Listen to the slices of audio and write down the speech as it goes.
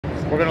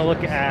we're going to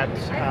look at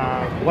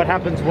what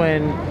happens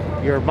when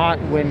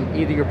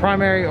either your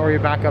primary or your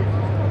backup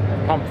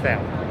pump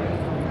fail.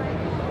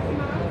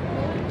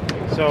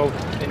 So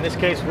in this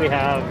case, we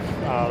have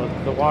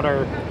the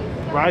water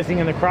rising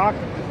in the crock.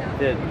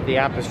 The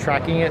app is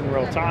tracking it in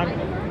real time.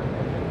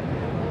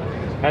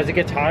 As it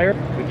gets higher,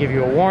 we give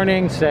you a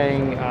warning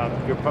saying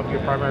your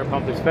primary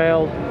pump has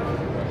failed.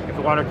 If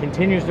the water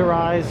continues to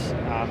rise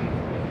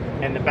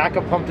and the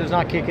backup pump does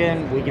not kick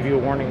in, we give you a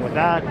warning with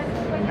that.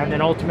 And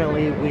then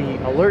ultimately we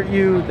alert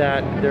you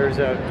that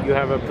you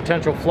have a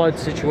potential flood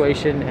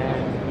situation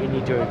and you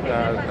need to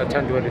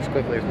attend to it as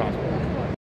quickly as possible.